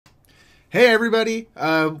Hey everybody,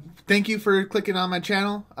 thank you for clicking on my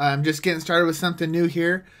channel. I'm just getting started with something new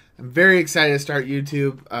here. I'm very excited to start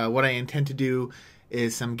YouTube. What I intend to do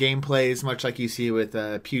is some gameplays, much like you see with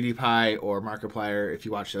PewDiePie or Markiplier, if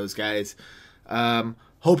you watch those guys.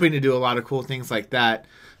 Hoping to do a lot of cool things like that.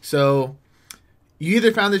 So, you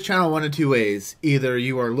either found this channel one of two ways. Either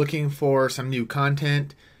you are looking for some new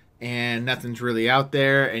content and nothing's really out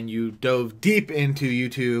there and you dove deep into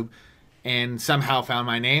YouTube and somehow found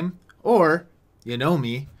my name, or you know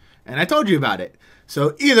me and I told you about it.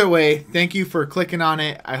 So either way, thank you for clicking on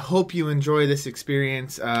it. I hope you enjoy this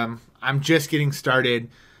experience. I'm just getting started.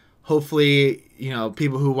 Hopefully,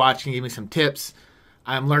 people who watch can give me some tips.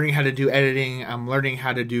 I'm learning how to do editing. I'm learning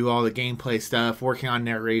how to do all the gameplay stuff, working on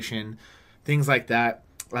narration, things like that.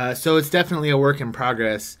 So it's definitely a work in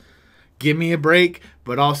progress. Give me a break,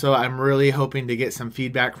 but also I'm really hoping to get some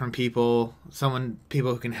feedback from people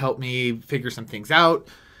who can help me figure some things out,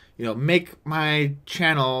 make my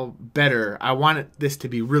channel better. I want this to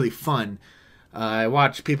be really fun. I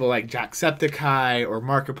watch people like Jacksepticeye or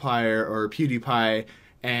Markiplier or PewDiePie,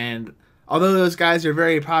 and although those guys are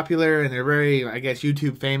very popular and they're very, I guess,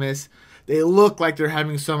 YouTube famous, they look like they're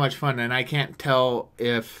having so much fun, and I can't tell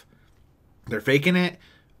if they're faking it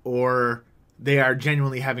or they are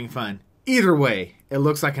genuinely having fun. Either way, it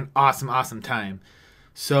looks like an awesome time.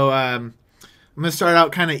 So I'm going to start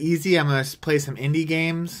out kind of easy. I'm going to play some indie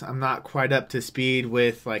games. I'm not quite up to speed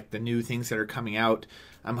with like the new things that are coming out.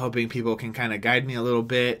 I'm hoping people can kind of guide me a little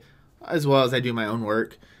bit as well as I do my own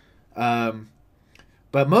work.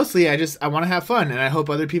 But mostly I want to have fun, and I hope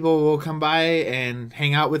other people will come by and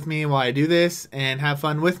hang out with me while I do this and have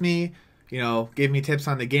fun with me, give me tips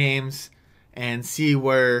on the games and see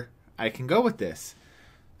where I can go with this.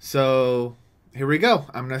 So here we go.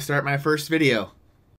 I'm going to start my first video.